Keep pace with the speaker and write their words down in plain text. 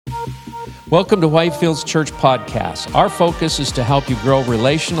Welcome to Whitefields Church Podcast. Our focus is to help you grow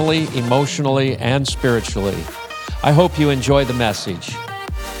relationally, emotionally, and spiritually. I hope you enjoy the message.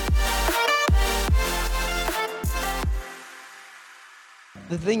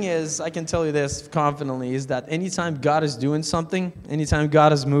 The thing is, I can tell you this confidently, is that anytime God is doing something, anytime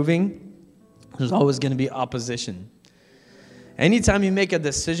God is moving, there's always going to be opposition. Anytime you make a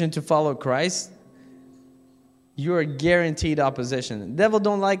decision to follow Christ, you are guaranteed opposition. The devil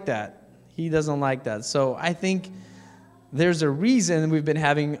don't like that. He doesn't like that. So I think there's a reason we've been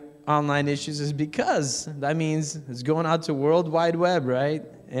having online issues is because that means it's going out to World Wide Web, right?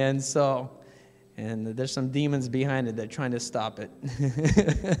 And there's some demons behind it that are trying to stop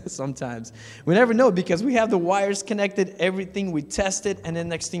it sometimes. We never know because we have the wires connected, everything, we test it, and then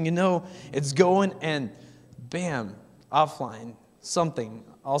next thing you know, it's going and bam, offline, something,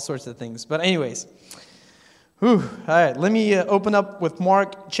 all sorts of things. But anyways, all right, let me open up with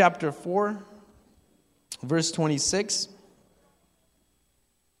Mark chapter 4, verse 26.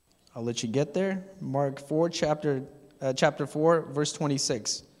 I'll let you get there. Mark 4, chapter 4, verse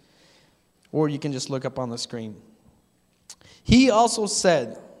 26. Or you can just look up on the screen. He also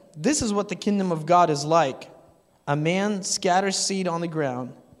said, "This is what the kingdom of God is like. A man scatters seed on the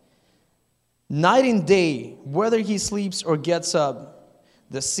ground. Night and day, whether he sleeps or gets up,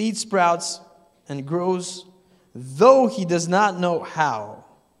 the seed sprouts and grows, though he does not know how.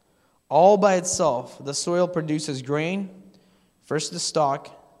 All by itself, the soil produces grain, first the stalk,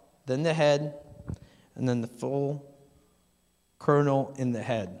 then the head, and then the full kernel in the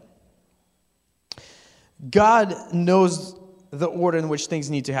head." God knows the order in which things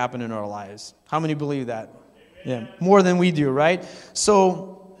need to happen in our lives. How many believe that? Amen. Yeah, more than we do, right?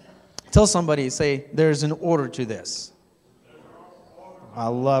 So tell somebody, say, there's an order to this. I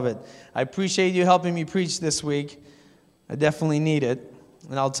love it. I appreciate you helping me preach this week. I definitely need it,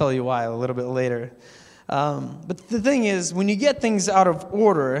 and I'll tell you why a little bit later. But the thing is, when you get things out of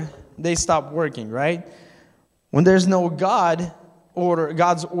order, they stop working, right? When there's no God's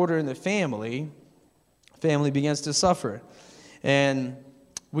order in the family begins to suffer. And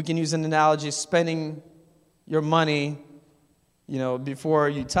we can use an analogy, spending your money, before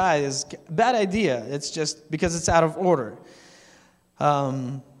you tithe is a bad idea. It's just because it's out of order.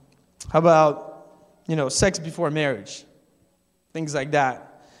 How about, sex before marriage? Things like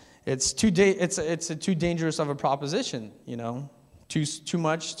that. It's too dangerous of a proposition, too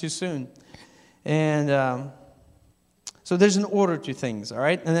much, too soon. And so there's an order to things, all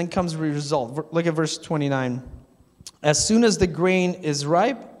right? And then comes the result. Look at verse 29. As soon as the grain is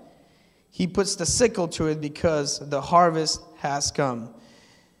ripe, he puts the sickle to it because the harvest has come.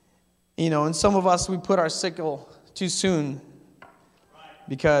 And some of us, we put our sickle too soon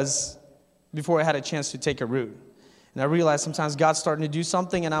because before it had a chance to take a root. And I realized sometimes God's starting to do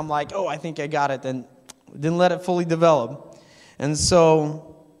something, and I'm like, I think I got it, and didn't let it fully develop. And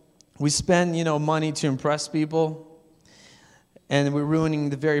so we spend, money to impress people, and we're ruining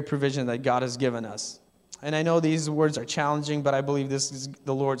the very provision that God has given us. And I know these words are challenging, but I believe this is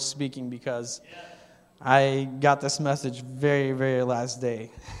the Lord speaking because I got this message very, very last day.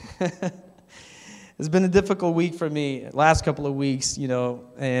 It's been a difficult week for me, last couple of weeks,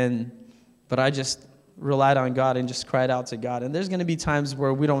 but I just relied on God and just cried out to God. And there's going to be times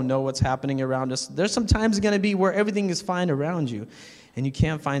where we don't know what's happening around us. There's some times going to be where everything is fine around you, and you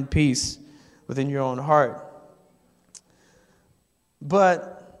can't find peace within your own heart.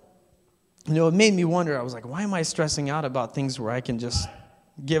 But, it made me wonder. I was like, why am I stressing out about things where I can just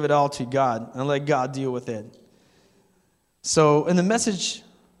give it all to God and let God deal with it? So, in the message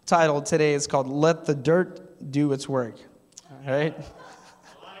title today is called "Let the Dirt Do Its Work." All right?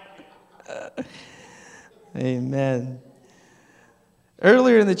 Amen.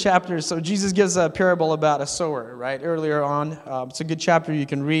 Earlier in the chapter, so Jesus gives a parable about a sower, right? Earlier on. It's a good chapter. You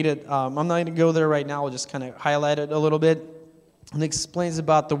can read it. I'm not going to go there right now. I'll just kind of highlight it a little bit. And it explains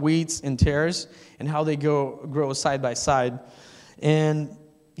about the wheats and tares and how they grow side by side. And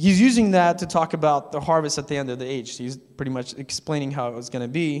he's using that to talk about the harvest at the end of the age. He's pretty much explaining how it was going to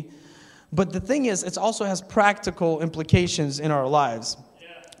be. But the thing is, it also has practical implications in our lives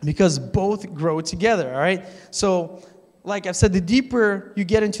because both grow together, all right? So, like I've said, the deeper you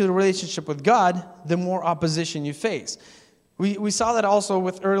get into the relationship with God, the more opposition you face. We saw that also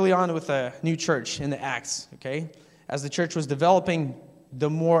early on with a new church in the Acts, okay? As the church was developing, the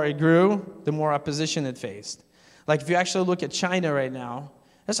more it grew, the more opposition it faced. Like if you actually look at China right now,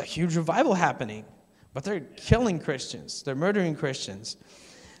 there's a huge revival happening, but they're killing Christians. They're murdering Christians.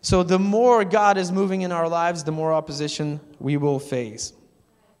 So the more God is moving in our lives, the more opposition we will face.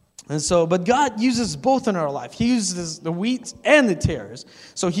 And so, but God uses both in our life. He uses the wheat and the tares.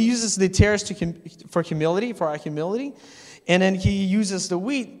 So he uses the tares for humility, for our humility. And then he uses the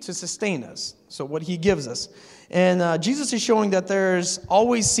wheat to sustain us. So what he gives us. And Jesus is showing that there's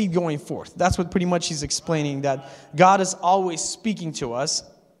always seed going forth. That's what pretty much he's explaining, that God is always speaking to us.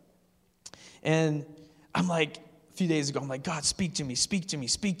 And I'm like, a few days ago, I'm like, God, speak to me, speak to me,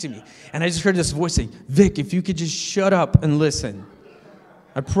 speak to me. And I just heard this voice saying, Vic, if you could just shut up and listen.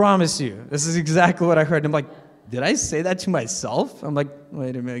 I promise you, this is exactly what I heard. I'm like, did I say that to myself? I'm like,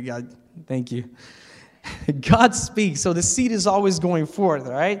 wait a minute, God, thank you. God speaks, so the seed is always going forth,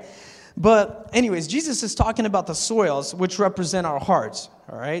 all right? But anyways, Jesus is talking about the soils, which represent our hearts,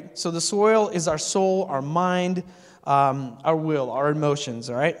 all right? So the soil is our soul, our mind, our will, our emotions,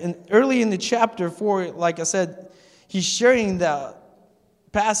 all right? And early in the chapter 4, like I said, he's sharing that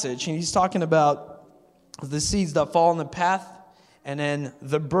passage, and he's talking about the seeds that fall in the path, and then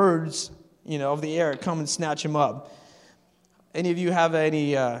the birds, of the air come and snatch them up. Any of you have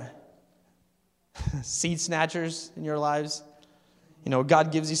any seed snatchers in your lives?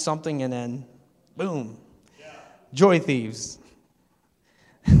 God gives you something and then, boom, joy thieves.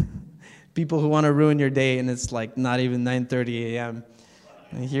 People who want to ruin your day and it's like not even 9:30 a.m.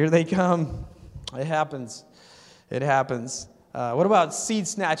 And here they come. It happens. It happens. What about seed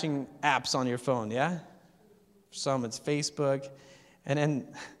snatching apps on your phone, yeah? For some, it's Facebook. And then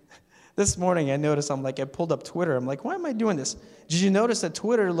this morning I noticed, I pulled up Twitter. I'm like, why am I doing this? Did you notice the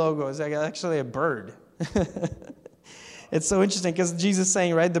Twitter logo is actually a bird? It's so interesting because Jesus is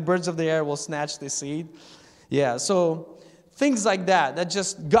saying, right, the birds of the air will snatch the seed. Yeah, so things like that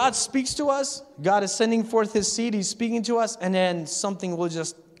just God speaks to us. God is sending forth his seed. He's speaking to us, and then something will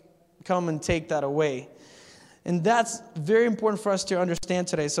just come and take that away. And that's very important for us to understand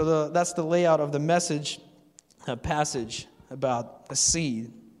today. So that's the layout of the message passage about a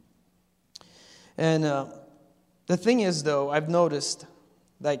seed. And the thing is, though, I've noticed,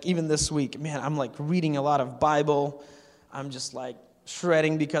 even this week, man, I'm reading a lot of Bible. I'm just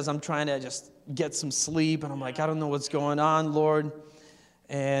shredding because I'm trying to just get some sleep. And I'm I don't know what's going on, Lord.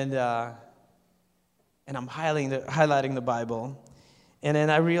 And I'm highlighting the Bible. And then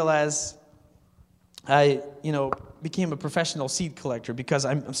I realized I became a professional seed collector because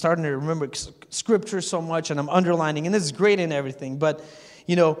I'm starting to remember scripture so much and I'm underlining, and this is great and everything, but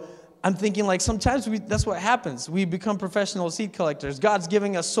I'm thinking sometimes that's what happens. We become professional seed collectors. God's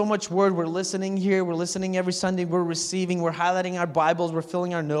giving us so much word. We're listening here. We're listening every Sunday. We're receiving. We're highlighting our Bibles. We're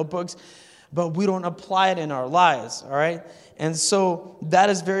filling our notebooks, but we don't apply it in our lives, all right? And so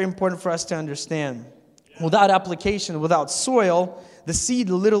that is very important for us to understand. Without application, without soil, the seed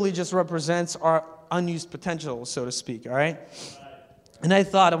literally just represents our unused potential, so to speak, all right? And I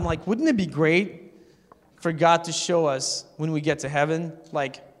thought, wouldn't it be great for God to show us when we get to heaven,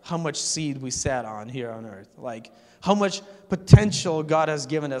 how much seed we sat on here on earth, how much potential God has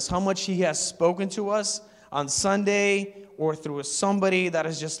given us, how much he has spoken to us on Sunday or through somebody that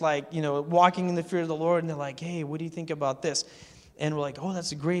is just walking in the fear of the Lord, and they're like, hey, what do you think about this? And we're like, oh,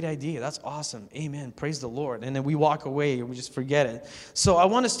 that's a great idea. That's awesome. Amen. Praise the Lord. And then we walk away and we just forget it. So I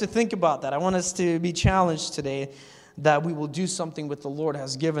want us to think about that. I want us to be challenged today that we will do something with the Lord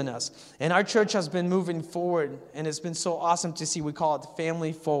has given us. And our church has been moving forward, and it's been so awesome to see. We call it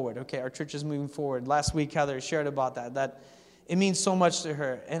Family Forward. Okay, our church is moving forward. Last week, Heather shared about that it means so much to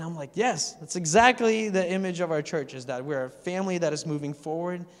her. And I'm like, yes, that's exactly the image of our church, is that we're a family that is moving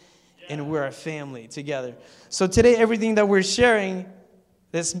forward. And we're a family together. So today, everything that we're sharing,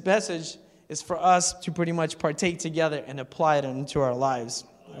 this message, is for us to pretty much partake together and apply it into our lives.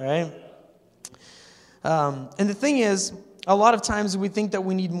 All right? And the thing is, a lot of times we think that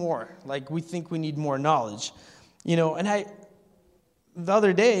we need more. We think we need more knowledge. And the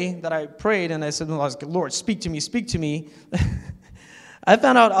other day that I prayed and I said, Lord, speak to me, speak to me. I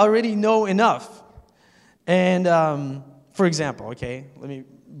found out I already know enough. And for example, okay, let me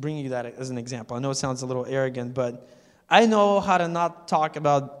bring you that as an example. I know it sounds a little arrogant, but I know how to not talk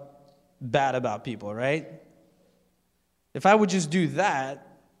bad about people, right? If I would just do that,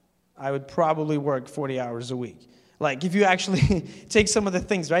 I would probably work 40 hours a week. If you actually take some of the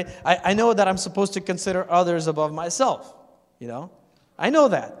things, right? I know that I'm supposed to consider others above myself, I know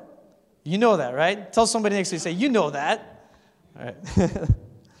that. You know that, right? Tell somebody next to you, say, you know that. All right.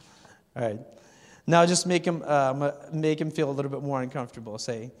 All right. Now just make him feel a little bit more uncomfortable.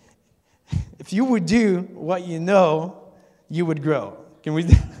 Say, if you would do what you know, you would grow. Can we?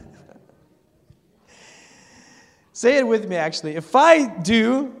 Say it with me, actually. If I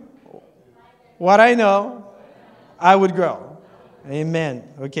do what I know, I would grow. Amen.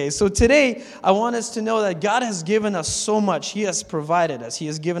 Okay, so today I want us to know that God has given us so much. He has provided us. He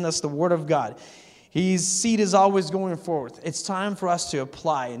has given us the Word of God. His seed is always going forth. It's time for us to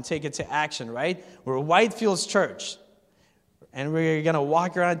apply and take it to action, right? We're Whitefields Church, and we're going to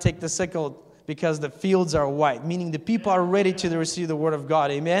walk around and take the sickle because the fields are white, meaning the people are ready to receive the Word of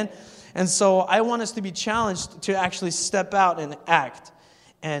God. Amen? And so I want us to be challenged to actually step out and act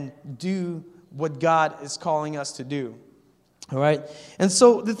and do what God is calling us to do. All right? And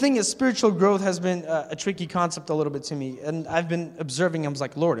so the thing is, spiritual growth has been a tricky concept a little bit to me. And I've been observing. I was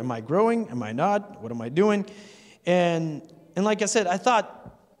like, Lord, am I growing? Am I not? What am I doing? And like I said, I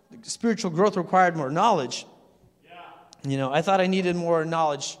thought spiritual growth required more knowledge. You know, I thought I needed more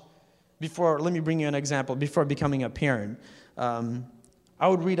knowledge before, let me bring you an example, before becoming a parent. I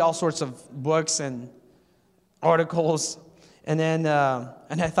would read all sorts of books and articles. And then,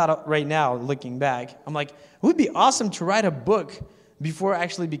 and I thought right now, looking back, I'm like, it would be awesome to write a book before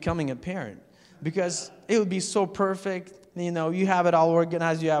actually becoming a parent, because it would be so perfect. You know, you have it all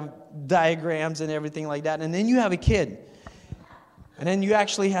organized, you have diagrams and everything like that, and then you have a kid. And then you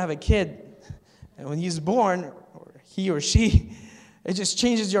actually have a kid, and when he's born, or he or she, it just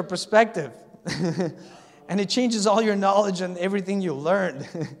changes your perspective. And it changes all your knowledge and everything you learned.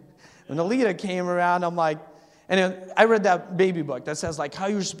 When Alita came around, I'm like, and I read that baby book that says like how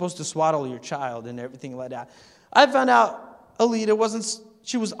you're supposed to swaddle your child and everything like that. I found out Alita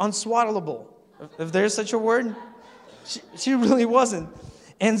she was unswaddleable. If there's such a word, she really wasn't.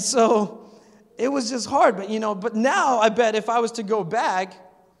 And so it was just hard. But now I bet if I was to go back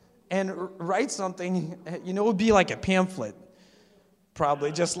and write something, it would be like a pamphlet.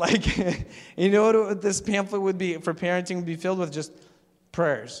 Probably just like, what this pamphlet would be for parenting would be filled with just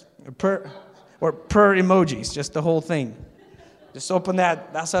prayers. Or prayer emojis, just the whole thing. Just open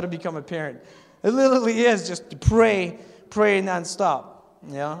that. That's how to become a parent. It literally is just to pray nonstop.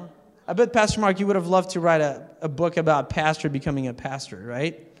 Yeah. I bet Pastor Mark, you would have loved to write a book about pastor becoming a pastor,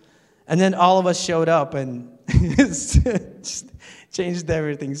 right? And then all of us showed up and just changed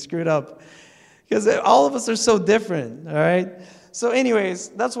everything, screwed up. Because all of us are so different, all right? So anyways,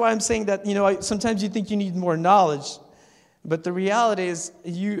 that's why I'm saying that, sometimes you think you need more knowledge. But the reality is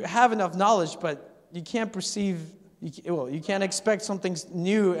you have enough knowledge, but you can't you can't expect something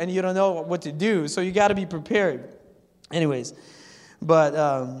new and you don't know what to do. So you got to be prepared. Anyways, but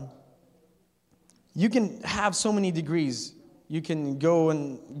you can have so many degrees. You can go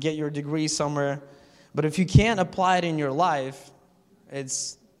and get your degree somewhere. But if you can't apply it in your life, it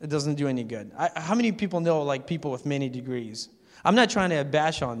doesn't do any good. How many people know like people with many degrees? I'm not trying to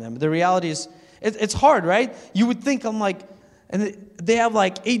bash on them. The reality is, it's hard, right? You would think I'm like, and they have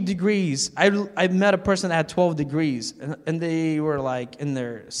like 8 degrees. I met a person that had 12 degrees, and they were like in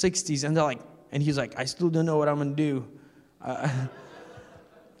their 60s, and they're like, and he's like, I still don't know what I'm gonna do.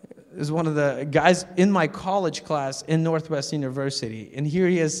 Is one of the guys in my college class in Northwest University, and here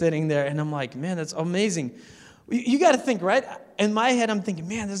he is sitting there, and I'm like, man, that's amazing. You got to think, right? In my head, I'm thinking,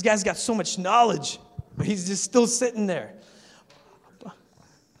 man, this guy's got so much knowledge, but he's just still sitting there.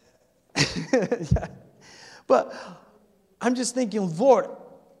 Yeah. But I'm just thinking, Lord,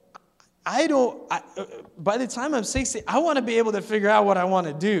 by the time I'm 60, I want to be able to figure out what I want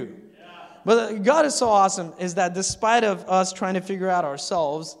to do. Yeah. But God is so awesome is that despite of us trying to figure out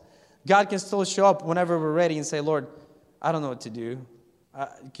ourselves, God can still show up whenever we're ready and say, Lord, I don't know what to do.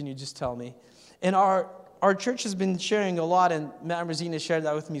 Can you just tell me? And our church has been sharing a lot, and Matt Marzina shared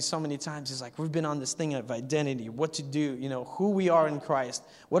that with me so many times. He's like, we've been on this thing of identity, what to do, who we are in Christ.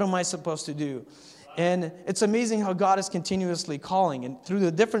 What am I supposed to do? And it's amazing how God is continuously calling. And through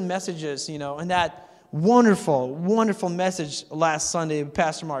the different messages, and that wonderful, wonderful message last Sunday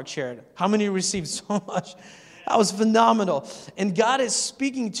Pastor Mark shared. How many received so much? That was phenomenal. And God is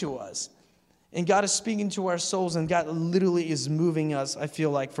speaking to us. And God is speaking to our souls, and God literally is moving us, I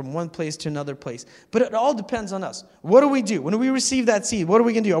feel like, from one place to another place. But it all depends on us. What do we do? When we receive that seed, what are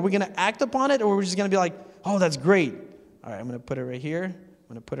we going to do? Are we going to act upon it, or are we just going to be like, oh, that's great. All right, I'm going to put it right here. I'm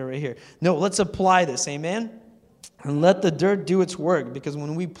going to put it right here. No, let's apply this, amen? And let the dirt do its work, because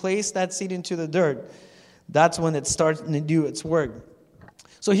when we place that seed into the dirt, that's when it starts to do its work.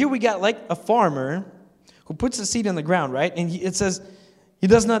 So here we got like a farmer who puts the seed in the ground, right? And it says, he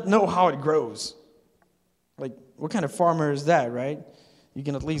does not know how it grows. Like, what kind of farmer is that, right? You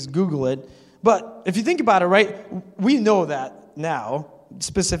can at least Google it. But if you think about it, right, we know that now,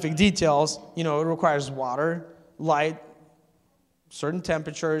 specific details, it requires water, light, certain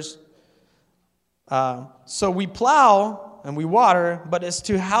temperatures. So we plow and we water, but as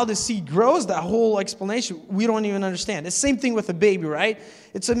to how the seed grows, that whole explanation, we don't even understand. The same thing with a baby, right?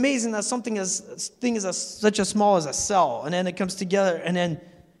 It's amazing that something as such as small as a cell, and then it comes together, and then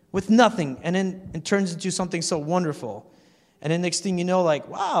with nothing, and then it turns into something so wonderful. And then next thing you know, like,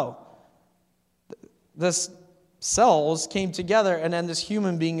 wow, this cells came together, and then this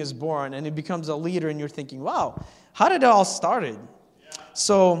human being is born, and it becomes a leader, and you're thinking, wow, how did it all started?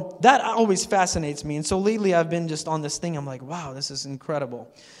 So that always fascinates me. And so lately I've been just on this thing. I'm like, wow, this is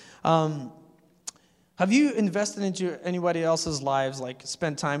incredible. Have you invested into anybody else's lives, like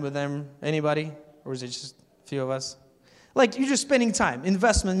spent time with them? Anybody? Or is it just a few of us? Like you're just spending time.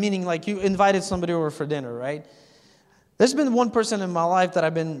 Investment meaning like you invited somebody over for dinner, right? There's been one person in my life that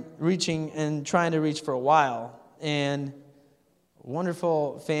I've been reaching and trying to reach for a while. And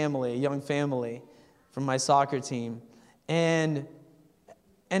wonderful family, young family from my soccer team.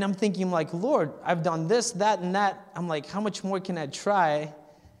 And I'm thinking like, Lord, I've done this, that, and that. I'm like, how much more can I try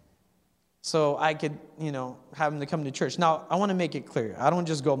so I could, have him to come to church? Now, I want to make it clear. I don't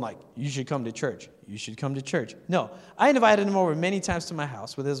just go, I'm like, you should come to church. You should come to church. No, I invited him over many times to my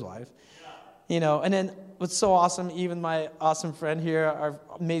house with his wife. And then what's so awesome, even my awesome friend here, our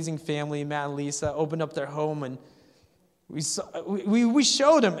amazing family, Matt and Lisa, opened up their home and we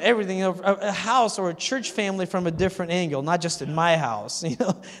showed him everything, a house or a church family from a different angle, not just in my house,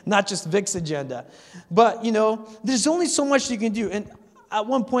 not just Vic's agenda. But, there's only so much you can do. And at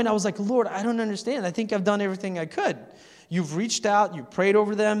one point I was like, Lord, I don't understand. I think I've done everything I could. You've reached out, you prayed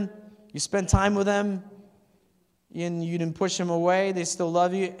over them, you spent time with them, and you didn't push them away. They still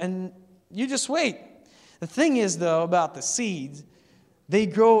love you, and you just wait. The thing is, though, about the seeds, they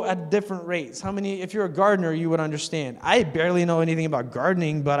grow at different rates. If you're a gardener, you would understand. I barely know anything about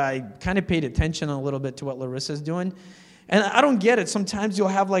gardening, but I kind of paid attention a little bit to what Larissa's doing. And I don't get it. Sometimes you'll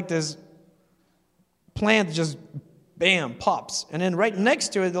have like this plant that just, bam, pops. And then right next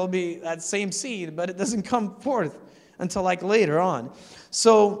to it, there'll be that same seed, but it doesn't come forth until like later on.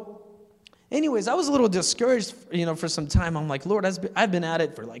 So anyways, I was a little discouraged, for some time. I'm like, Lord, I've been at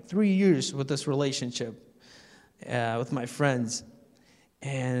it for like 3 years with this relationship with my friends.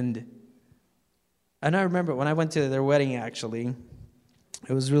 And I remember when I went to their wedding, actually,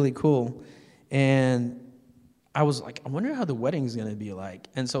 it was really cool. And I was like, I wonder how the wedding's going to be like.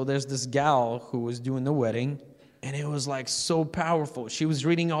 And so there's this gal who was doing the wedding, and it was like so powerful. She was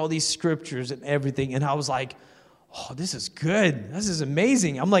reading all these scriptures and everything. And I was like, oh, this is good. This is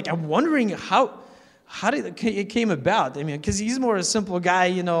amazing. I'm wondering how did it came about? I mean, because he's more a simple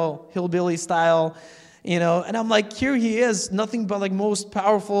guy, hillbilly style. And I'm like, here he is, nothing but like most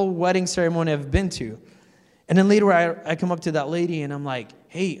powerful wedding ceremony I've been to. And then later I come up to that lady and I'm like,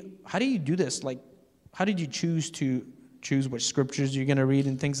 hey, how do you do this? Like, how did you choose which scriptures you're going to read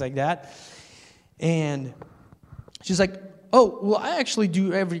and things like that? And she's like, oh, well, I actually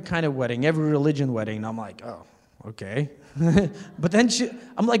do every kind of wedding, every religion wedding. And I'm like, oh, okay. But then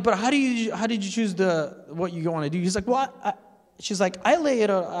I'm like, but how did you choose what you want to do? He's like, well, she's like, I lay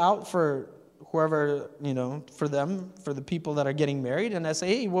it out for whoever, for them, for the people that are getting married. And I say,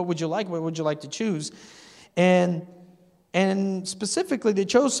 hey, what would you like? What would you like to choose? And specifically, they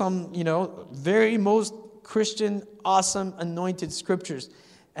chose some, very most Christian, awesome, anointed scriptures.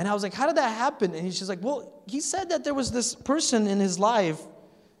 And I was like, how did that happen? And she's like, well, he said that there was this person in his life.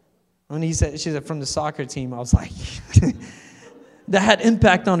 When she said from the soccer team, I was like, that had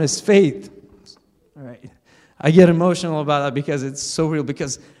impact on his faith. All right. I get emotional about that because it's so real,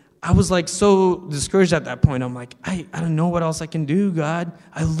 because I was like so discouraged at that point. I'm like, I don't know what else I can do, God.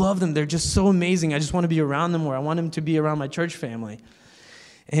 I love them. They're just so amazing. I just want to be around them, or I want them to be around my church family.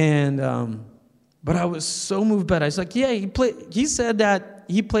 And but I was so moved by it. I was like, yeah, he said that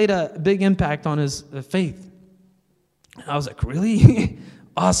he played a big impact on his faith. I was like, really?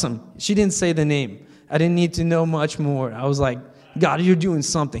 Awesome. She didn't say the name. I didn't need to know much more. I was like, God, you're doing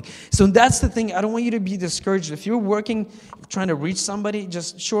something. So that's the thing. I don't want you to be discouraged. If you're working, trying to reach somebody,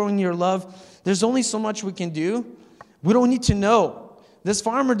 just showing your love, there's only so much we can do. We don't need to know. This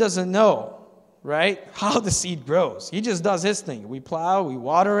farmer doesn't know, right, how the seed grows. He just does his thing. We plow, we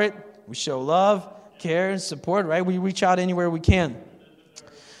water it, we show love, care, and support, right? We reach out anywhere we can.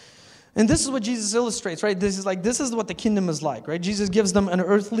 And this is what Jesus illustrates, right? This is what the kingdom is like, right? Jesus gives them an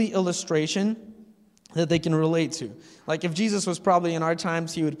earthly illustration that they can relate to. Like if Jesus was probably in our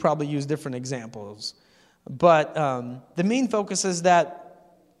times, he would probably use different examples. But the main focus is that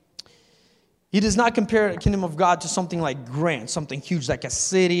he does not compare the kingdom of God to something like grand, something huge like a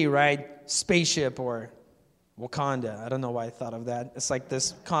city, right? Spaceship or Wakanda. I don't know why I thought of that. It's like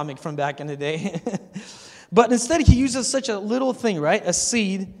this comic from back in the day. But instead he uses such a little thing, right? A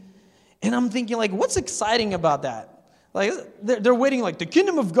seed. And I'm thinking like, what's exciting about that? Like they're waiting like the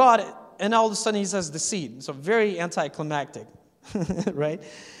kingdom of God, and all of a sudden he says the seed. So very anticlimactic, right?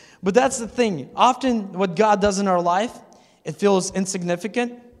 But that's the thing. Often what God does in our life, it feels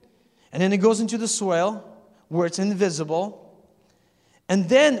insignificant, and then it goes into the soil where it's invisible. And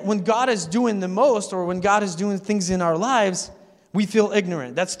then when God is doing the most, or when God is doing things in our lives, we feel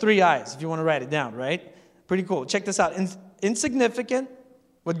ignorant. That's 3 I's, if you want to write it down, right? Pretty cool. Check this out. Insignificant.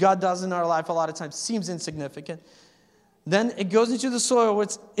 What God does in our life a lot of times seems insignificant. Then it goes into the soil where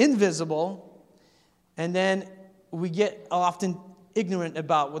it's invisible. And then we get often ignorant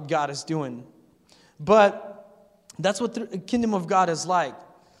about what God is doing. But that's what the kingdom of God is like.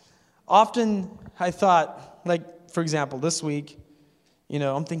 Often I thought, like, for example, this week,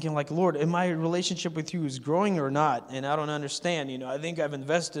 I'm thinking like, Lord, am my relationship with you is growing or not? And I don't understand. I think I've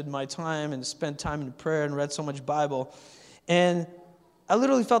invested my time and spent time in prayer and read so much Bible. And I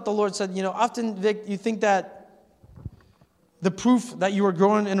literally felt the Lord said, often, Vic, you think that the proof that you are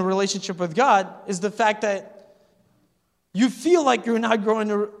growing in a relationship with God is the fact that you feel like you're not growing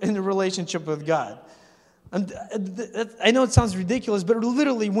in a relationship with God. And I know it sounds ridiculous, but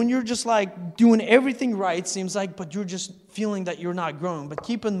literally when you're just like doing everything right, seems like, but you're just feeling that you're not growing. But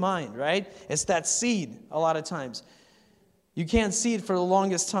keep in mind, right? It's that seed a lot of times. You can't see it for the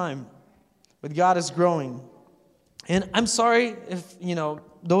longest time, but God is growing. And I'm sorry if,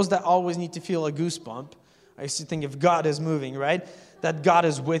 those that always need to feel a goosebump. I used to think if God is moving, right? That God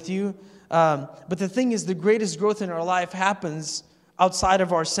is with you. But the thing is, the greatest growth in our life happens outside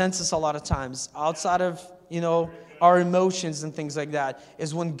of our senses a lot of times, outside of, our emotions and things like that,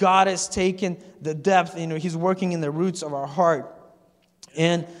 is when God has taken the depth, He's working in the roots of our heart.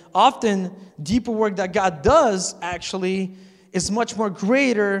 And often, deeper work that God does actually is much more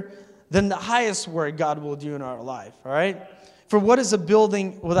greater than the highest work God will do in our life, all right? For what is a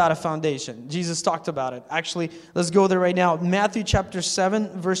building without a foundation? Jesus talked about it. Actually, let's go there right now. Matthew chapter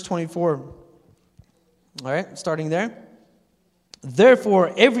 7, verse 24. All right, starting there.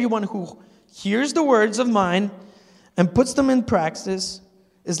 Therefore, everyone who hears the words of mine and puts them in practice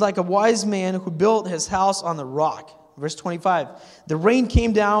is like a wise man who built his house on the rock. Verse 25. The rain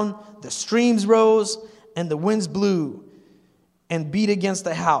came down, the streams rose, and the winds blew and beat against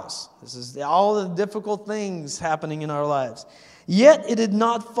the house. This is all the difficult things happening in our lives. Yet it did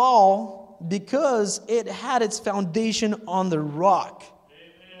not fall because it had its foundation on the rock.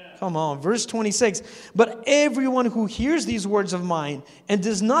 Come on, verse 26. But everyone who hears these words of mine and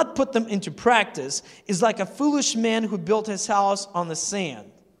does not put them into practice is like a foolish man who built his house on the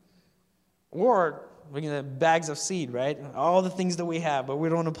sand. Or bags of seed, right? All the things that we have, but we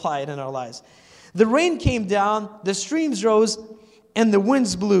don't apply it in our lives. The rain came down, the streams rose, and the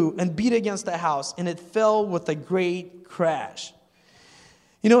winds blew and beat against the house, and it fell with a great crash.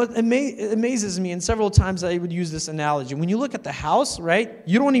 It amazes me, and several times I would use this analogy. When you look at the house, right,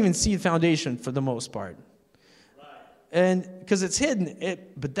 you don't even see the foundation for the most part. Right. And because it's hidden,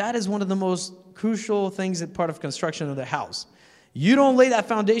 but that is one of the most crucial things as part of construction of the house. You don't lay that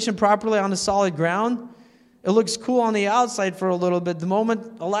foundation properly on the solid ground, it looks cool on the outside for a little bit. The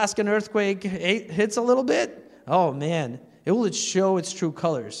moment Alaskan earthquake hits a little bit, oh man, it will show its true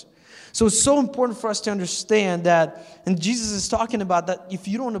colors. So it's so important for us to understand that, and Jesus is talking about that if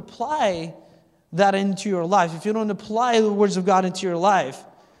you don't apply that into your life, if you don't apply the words of God into your life,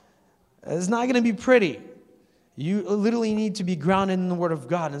 it's not going to be pretty. You literally need to be grounded in the Word of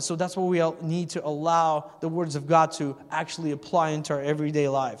God. And so that's what we need to allow the words of God to actually apply into our everyday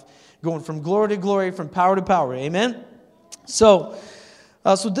life. Going from glory to glory, from power to power. Amen? So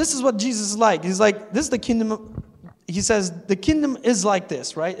this is what Jesus is like. He's like, this is the kingdom. He says, the kingdom is like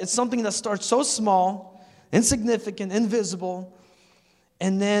this, right? It's something that starts so small, insignificant, invisible,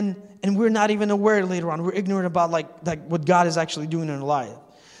 and we're not even aware later on. We're ignorant about like what God is actually doing in our life.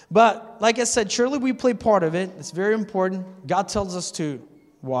 But like I said, surely we play part of it. It's very important. God tells us to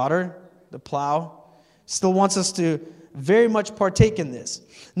water, the plow. Still wants us to very much partake in this.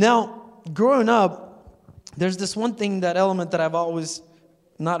 Now, growing up, there's this one thing, that element that I've always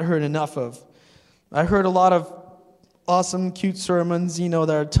not heard enough of. I heard a lot of awesome, cute sermons, that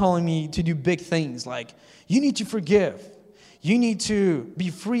are telling me to do big things like, you need to forgive. You need to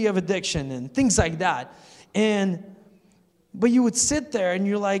be free of addiction and things like that. But you would sit there and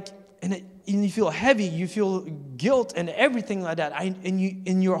you're like, and you feel heavy, you feel guilt and everything like that.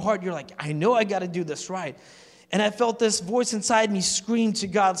 In your heart, you're like, I know I got to do this right. And I felt this voice inside me scream to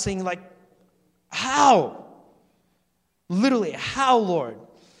God saying like, how? Literally, how, Lord?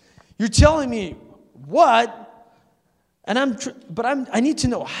 You're telling me what? And I need to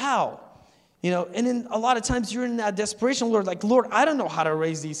know how. And then a lot of times you're in that desperation, Lord, like, Lord, I don't know how to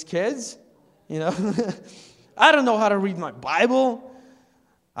raise these kids. I don't know how to read my Bible.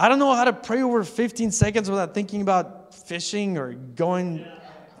 I don't know how to pray over 15 seconds without thinking about fishing or going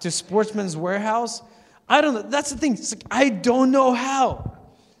to Sportsman's Warehouse. I don't know. That's the thing. It's like, I don't know how.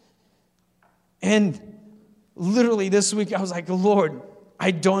 And literally this week, I was like, Lord,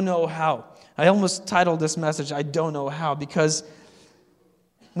 I don't know how. I almost titled this message, I don't know how, because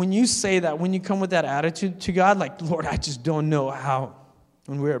when you say that, when you come with that attitude to God, like, Lord, I just don't know how,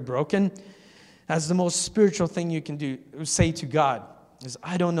 when we are broken, that's the most spiritual thing you can do, say to God, is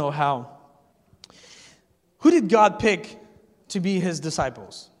I don't know how. Who did God pick to be his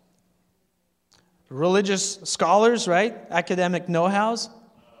disciples? Religious scholars, right? Academic know-hows?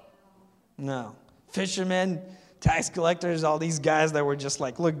 No. Fishermen, tax collectors, all these guys that were just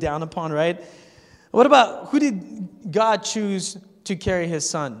like looked down upon, right? What about, who did God choose to carry his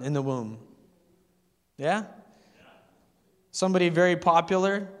son in the womb? Yeah? Somebody very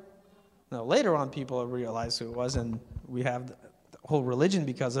popular? No, later on people realized who it was, and we have the whole religion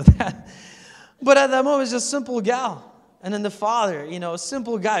because of that. But at that moment, it was just a simple gal. And then the father, a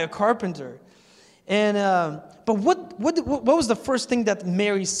simple guy, a carpenter. And but what was the first thing that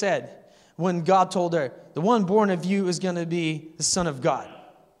Mary said when God told her, the one born of you is going to be the Son of God?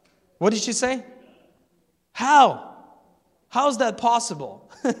 What did she say? How? How is that possible?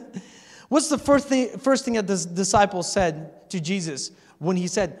 What's the first thing that the disciples said to Jesus when he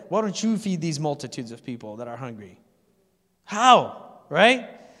said, why don't you feed these multitudes of people that are hungry? How? Right?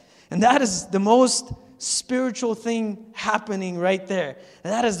 And that is the most spiritual thing happening right there.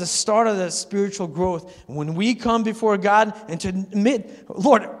 And that is the start of the spiritual growth. When we come before God and to admit,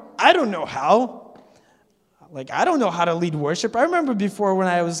 Lord, I don't know how. Like, I don't know how to lead worship. I remember before when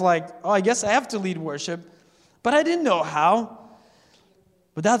I was like, oh, I guess I have to lead worship. But I didn't know how.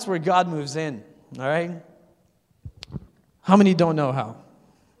 But that's where God moves in. All right? How many don't know how?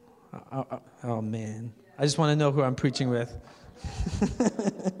 Oh, man. I just want to know who I'm preaching with.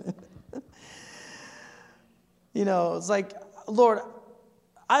 It's like, Lord,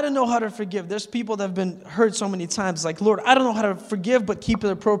 I don't know how to forgive. There's people that have been hurt so many times. Like, Lord, I don't know how to forgive, but keep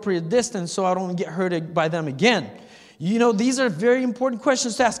an appropriate distance so I don't get hurt by them again. These are very important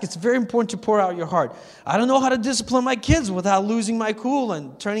questions to ask. It's very important to pour out your heart. I don't know how to discipline my kids without losing my cool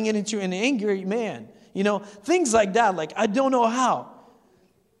and turning it into an angry man. Things like that. Like, I don't know how.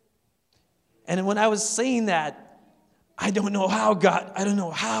 And when I was saying that, I don't know how, God. I don't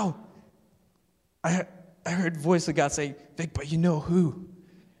know how. I heard the voice of God say, Vic, but you know who?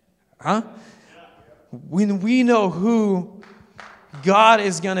 Huh? When we know who, God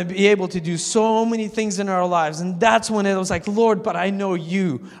is going to be able to do so many things in our lives. And that's when it was like, Lord, but I know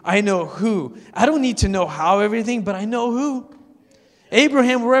you. I know who. I don't need to know how everything, but I know who.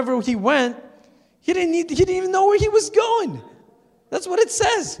 Abraham, wherever he went, he didn't even know where he was going. That's what it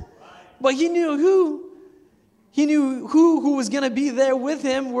says. But he knew who. He knew who was going to be there with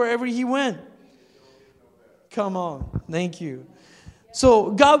him wherever he went. Come on. Thank you.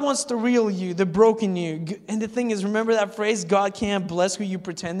 So God wants the real you, the broken you. And the thing is, remember that phrase, God can't bless who you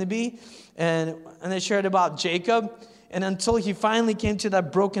pretend to be? And I shared about Jacob. And until he finally came to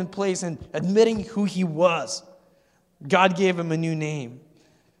that broken place and admitting who he was, God gave him a new name.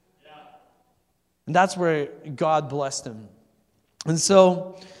 And that's where God blessed him. And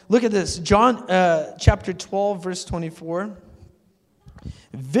so, look at this. John chapter 12, verse 24.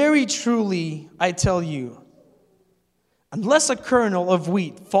 Very truly, I tell you, unless a kernel of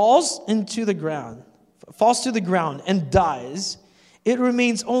wheat falls to the ground and dies, it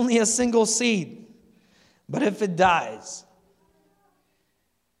remains only a single seed. But if it dies,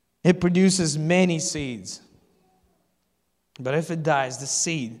 it produces many seeds. But if it dies, the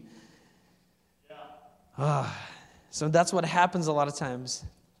seed. So that's what happens a lot of times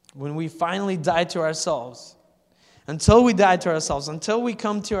when we finally die to ourselves. Until we die to ourselves, until we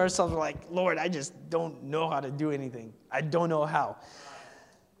come to ourselves, we're like, Lord, I just don't know how to do anything. I don't know how.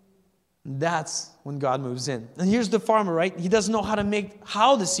 That's when God moves in. And here's the farmer, right? He doesn't know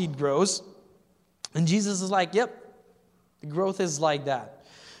how the seed grows. And Jesus is like, yep, the growth is like that.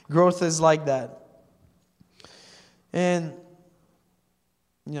 Growth is like that. And,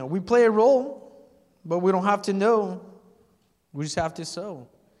 we play a role, but we don't have to know. We just have to sow.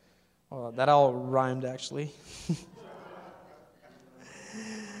 Well, that all rhymed, actually.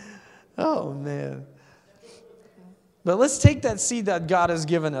 Oh, man. But let's take that seed that God has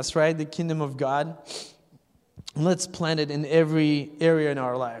given us, right? The kingdom of God. And let's plant it in every area in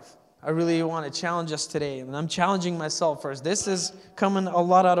our life. I really want to challenge us today. And I'm challenging myself first. This is coming a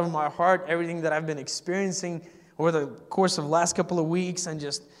lot out of my heart. Everything that I've been experiencing over the course of the last couple of weeks and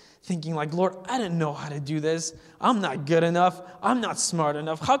just thinking like, Lord, I didn't know how to do this. I'm not good enough. I'm not smart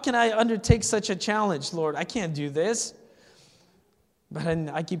enough. How can I undertake such a challenge, Lord? I can't do this. But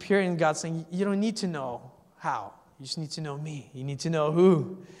I keep hearing God saying, you don't need to know how. You just need to know me. You need to know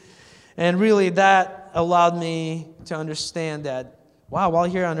who. And really that allowed me to understand that, wow, while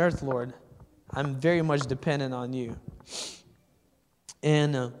here on earth, Lord, I'm very much dependent on you.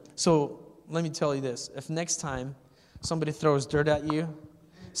 And so let me tell you this. If next time somebody throws dirt at you,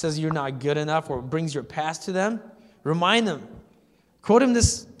 says you're not good enough, or brings your past to them, remind them. Quote him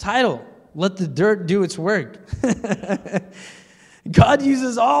this title, let the dirt do its work. God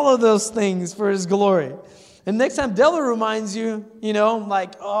uses all of those things for his glory. And next time devil reminds you,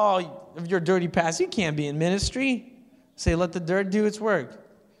 like, oh, of your dirty past, you can't be in ministry. Say, let the dirt do its work.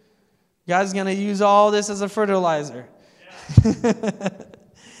 God's going to use all this as a fertilizer.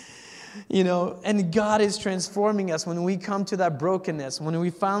 And God is transforming us when we come to that brokenness, when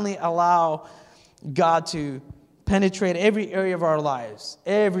we finally allow God to penetrate every area of our lives.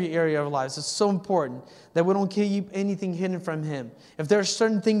 Every area of our lives. It's so important that we don't keep anything hidden from him. If there are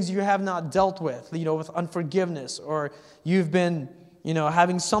certain things you have not dealt with, with unforgiveness, or you've been,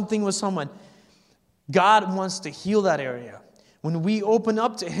 having something with someone, God wants to heal that area. When we open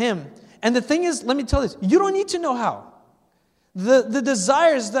up to him, and the thing is, let me tell you this, you don't need to know how. The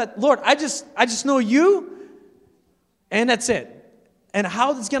desire is that, Lord, I just know you, and that's it. And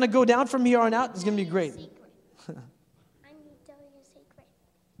how it's going to go down from here on out is going to be great. I need to tell you a secret.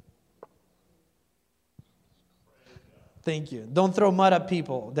 Thank you. Don't throw mud at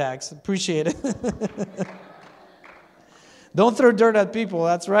people, Dax. Appreciate it. Don't throw dirt at people.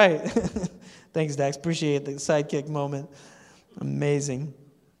 That's right. Thanks, Dax. Appreciate the sidekick moment. Amazing.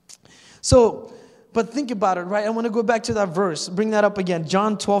 So, but think about it, right? I want to go back to that verse. Bring that up again.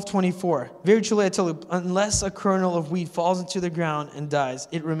 John 12:24. Very truly I tell you, unless a kernel of wheat falls into the ground and dies,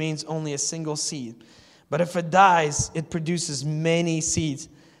 it remains only a single seed. But if it dies, it produces many seeds.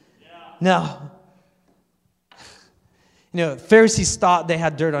 Yeah. Now, Pharisees thought they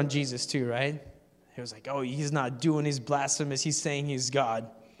had dirt on Jesus too, right? He was like, oh, he's not doing his blasphemous. He's saying he's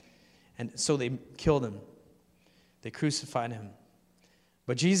God. And so they killed him. They crucified him.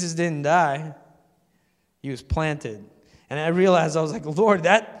 But Jesus didn't die. He was planted. And I realized, I was like, Lord,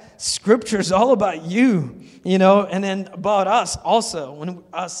 that scripture is all about you, and then about us also,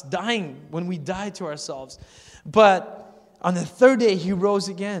 when we die to ourselves. But on the third day, he rose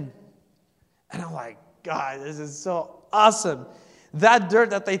again. And I'm like, God, this is so awesome. That dirt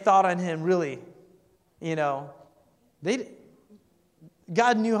that they thought on him, really,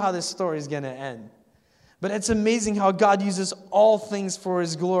 God knew how this story is going to end. But it's amazing how God uses all things for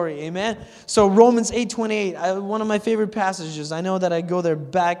his glory. Amen? So Romans 8:28, one of my favorite passages. I know that I go there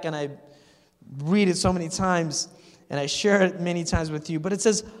back and I read it so many times and I share it many times with you. But it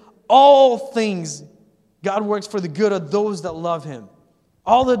says, all things God works for the good of those that love him.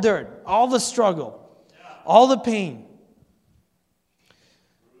 All the dirt, all the struggle, all the pain.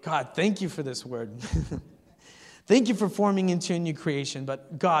 God, thank you for this word. Thank you for forming into a new creation.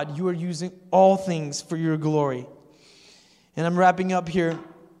 But God, you are using all things for your glory. And I'm wrapping up here.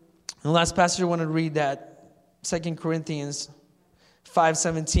 The last passage I want to read, that 2 Corinthians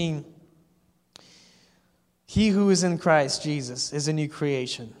 5:17. He who is in Christ Jesus is a new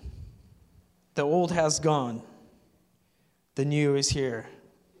creation. The old has gone. The new is here.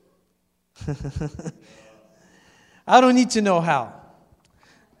 I don't need to know how.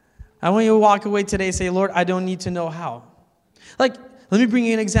 I want you to walk away today and say, Lord, I don't need to know how. Like, let me bring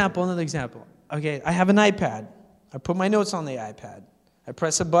you another example. Okay, I have an iPad. I put my notes on the iPad. I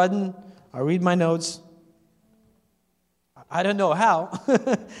press a button. I read my notes. I don't know how.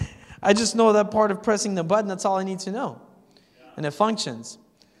 I just know that part of pressing the button, that's all I need to know. And it functions.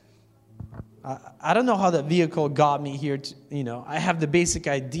 I don't know how that vehicle got me here. I have the basic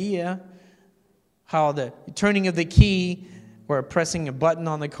idea how the turning of the key or pressing a button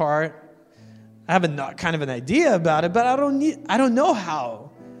on the car. I have kind of an idea about it, but I don't know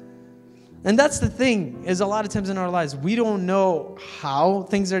how. And that's the thing, is a lot of times in our lives, we don't know how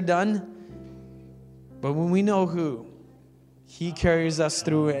things are done, but when we know who, he carries us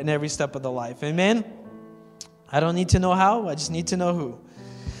through in every step of the life. Amen? I don't need to know how, I just need to know who.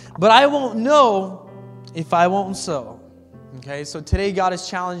 But I won't know if I won't sow. Okay, so today God is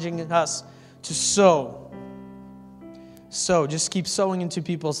challenging us to sow. So just keep sowing into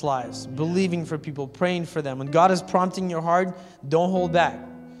people's lives, believing for people, praying for them. When God is prompting your heart, don't hold back.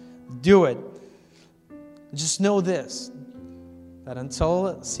 Do it. Just know this, that until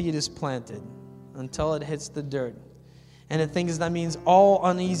a seed is planted, until it hits the dirt, And the thing is, that means all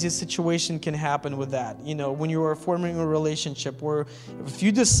uneasy situation can happen with that. You know, when you are forming a relationship, where if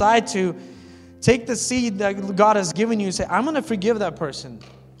you decide to take the seed that God has given you and say, I'm going to forgive that person.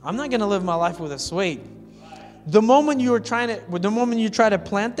 I'm not going to live my life with a sway. The moment you try to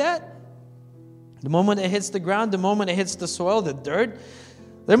plant that, the moment it hits the ground, the moment it hits the soil, the dirt,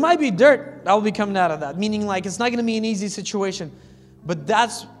 there might be dirt that will be coming out of that. Meaning, like, it's not going to be an easy situation. But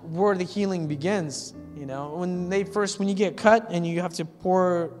that's where the healing begins. You know, when you get cut and you have to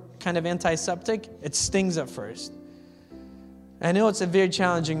pour kind of antiseptic, it stings at first. I know it's a very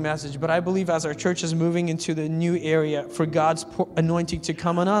challenging message, but I believe as our church is moving into the new area for God's anointing to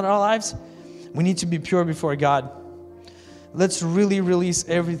come on our lives, we need to be pure before God. Let's really release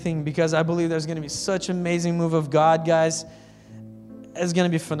everything, because I believe there's going to be such an amazing move of God, guys. It's going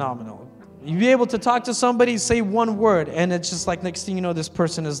to be phenomenal. You'll be able to talk to somebody, say one word, and it's just like next thing you know, this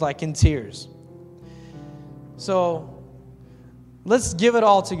person is like in tears. So let's give it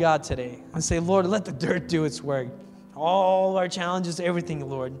all to God today and say, Lord, let the dirt do its work. All our challenges, everything,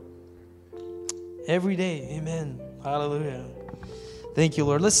 Lord. Every day. Amen. Hallelujah. Thank you,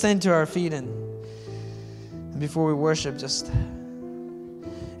 Lord. Let's stand to our feet, and before we worship, just,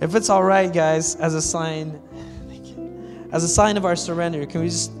 if it's all right, guys, as a sign of our surrender, can we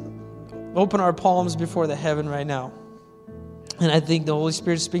just open our palms before the heaven right now? And I think the Holy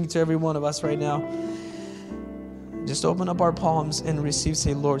Spirit is speaking to every one of us right now. Just open up our palms and receive.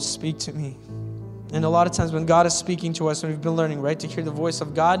 Say, Lord, speak to me. And a lot of times when God is speaking to us, and we've been learning, right, to hear the voice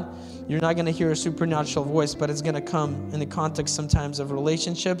of God, you're not going to hear a supernatural voice, but it's going to come in the context sometimes of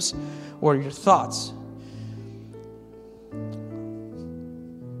relationships or your thoughts.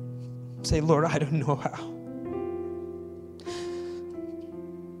 Say, Lord, I don't know how.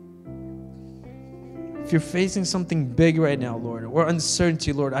 If you're facing something big right now, Lord, or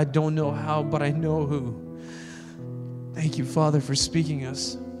uncertainty, Lord, I don't know how, but I know who. Thank you, Father, for speaking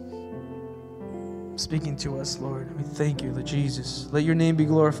to us, Lord. We thank you, Lord Jesus. Let your name be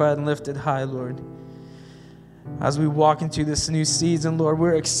glorified and lifted high, Lord. As we walk into this new season, Lord,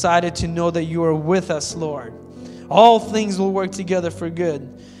 we're excited to know that you are with us, Lord. All things will work together for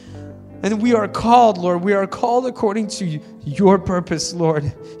good. And we are called, Lord. We are called according to your purpose,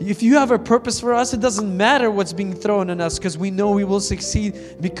 Lord. If you have a purpose for us, it doesn't matter what's being thrown at us, because we know we will succeed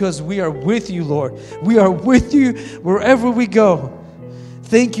because we are with you, Lord. We are with you wherever we go.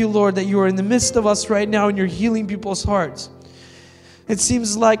 Thank you, Lord, that you are in the midst of us right now and you're healing people's hearts. It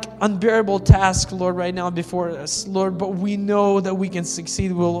seems like unbearable task, Lord, right now before us, Lord, but we know that we can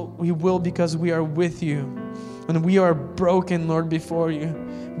succeed. We will because we are with you. And we are broken, Lord, before you.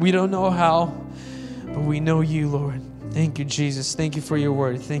 We don't know how, but we know you, Lord. Thank you, Jesus. Thank you for your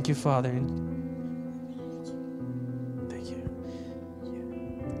word. Thank you, Father. Thank you.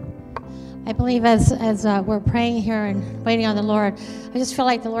 I believe as we're praying here and waiting on the Lord, I just feel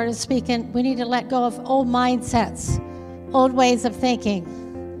like the Lord is speaking. We need to let go of old mindsets, old ways of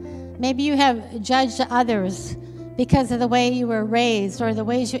thinking. Maybe you have judged others because of the way you were raised or the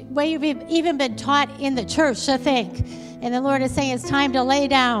way you've even been taught in the church to think. And the Lord is saying it's time to lay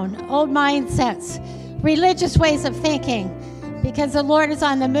down old mindsets, religious ways of thinking. Because the Lord is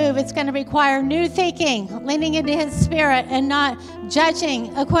on the move, it's going to require new thinking, leaning into His Spirit and not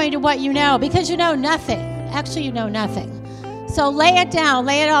judging according to what you know. Because you know nothing. Actually, you know nothing. So lay it down,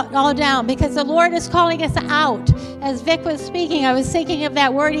 lay it all down, because the Lord is calling us out. As Vic was speaking, I was thinking of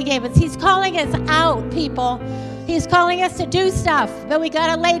that word He gave us. He's calling us out, people. He's calling us to do stuff, but we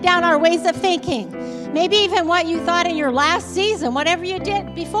got to lay down our ways of thinking. Maybe even what you thought in your last season, whatever you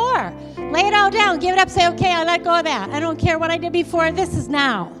did before. Lay it all down, give it up, say, okay, I let go of that. I don't care what I did before, this is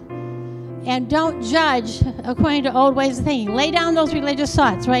now. And don't judge according to old ways of thinking. Lay down those religious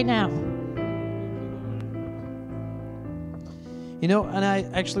thoughts right now. You know,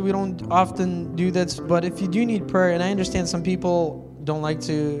 and we don't often do this, but if you do need prayer, and I understand some people don't like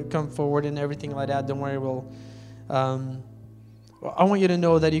to come forward and everything like that, don't worry, I want you to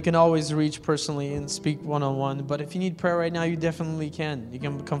know that you can always reach personally and speak one-on-one. But if you need prayer right now, you definitely can. You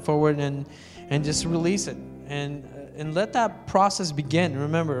can come forward and just release it. And let that process begin.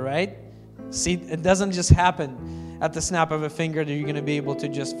 Remember, right? See, it doesn't just happen at the snap of a finger that you're going to be able to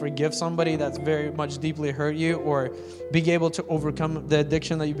just forgive somebody that's very much deeply hurt you or be able to overcome the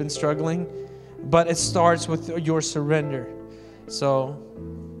addiction that you've been struggling. But it starts with your surrender. So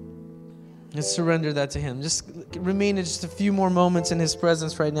just surrender that to Him. Just remain in just a few more moments in His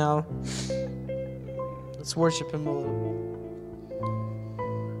presence right now. Let's worship Him a little.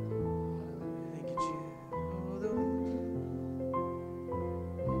 Thank you,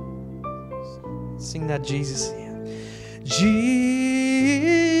 Jesus. Sing that Jesus again. Jesus,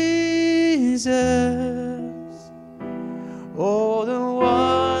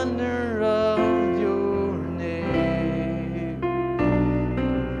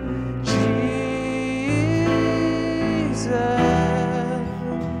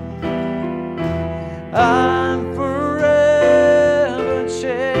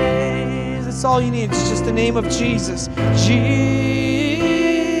 all you need. It's just the name of Jesus. Jesus.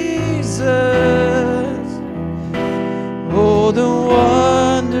 Oh, the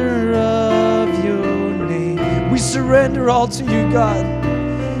wonder of your name. We surrender all to you, God.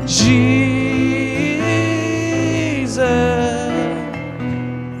 Jesus.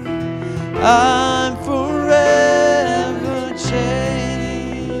 I'm forever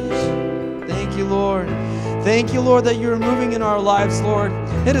changed. Thank you, Lord. Thank you, Lord, that you're moving in our lives, Lord.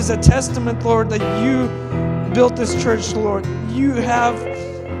 It is a testament, Lord, that you built this church, Lord. You have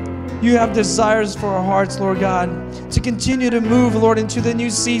desires for our hearts, Lord God, to continue to move, Lord, into the new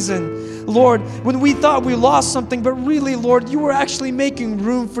season. Lord, when we thought we lost something, but really, Lord, you were actually making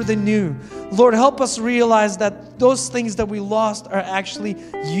room for the new. Lord, help us realize that those things that we lost are actually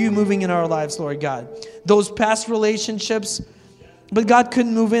you moving in our lives, Lord God. Those past relationships, but God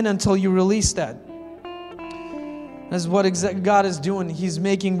couldn't move in until you released that. That's what God is doing. He's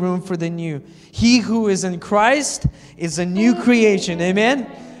making room for the new. He who is in Christ is a new creation. Amen?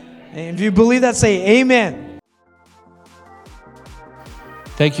 And if you believe that, say amen.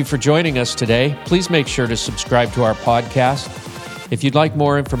 Thank you for joining us today. Please make sure to subscribe to our podcast. If you'd like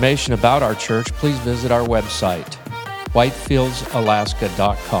more information about our church, please visit our website,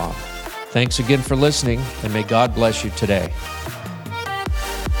 whitefieldsalaska.com. Thanks again for listening, and may God bless you today.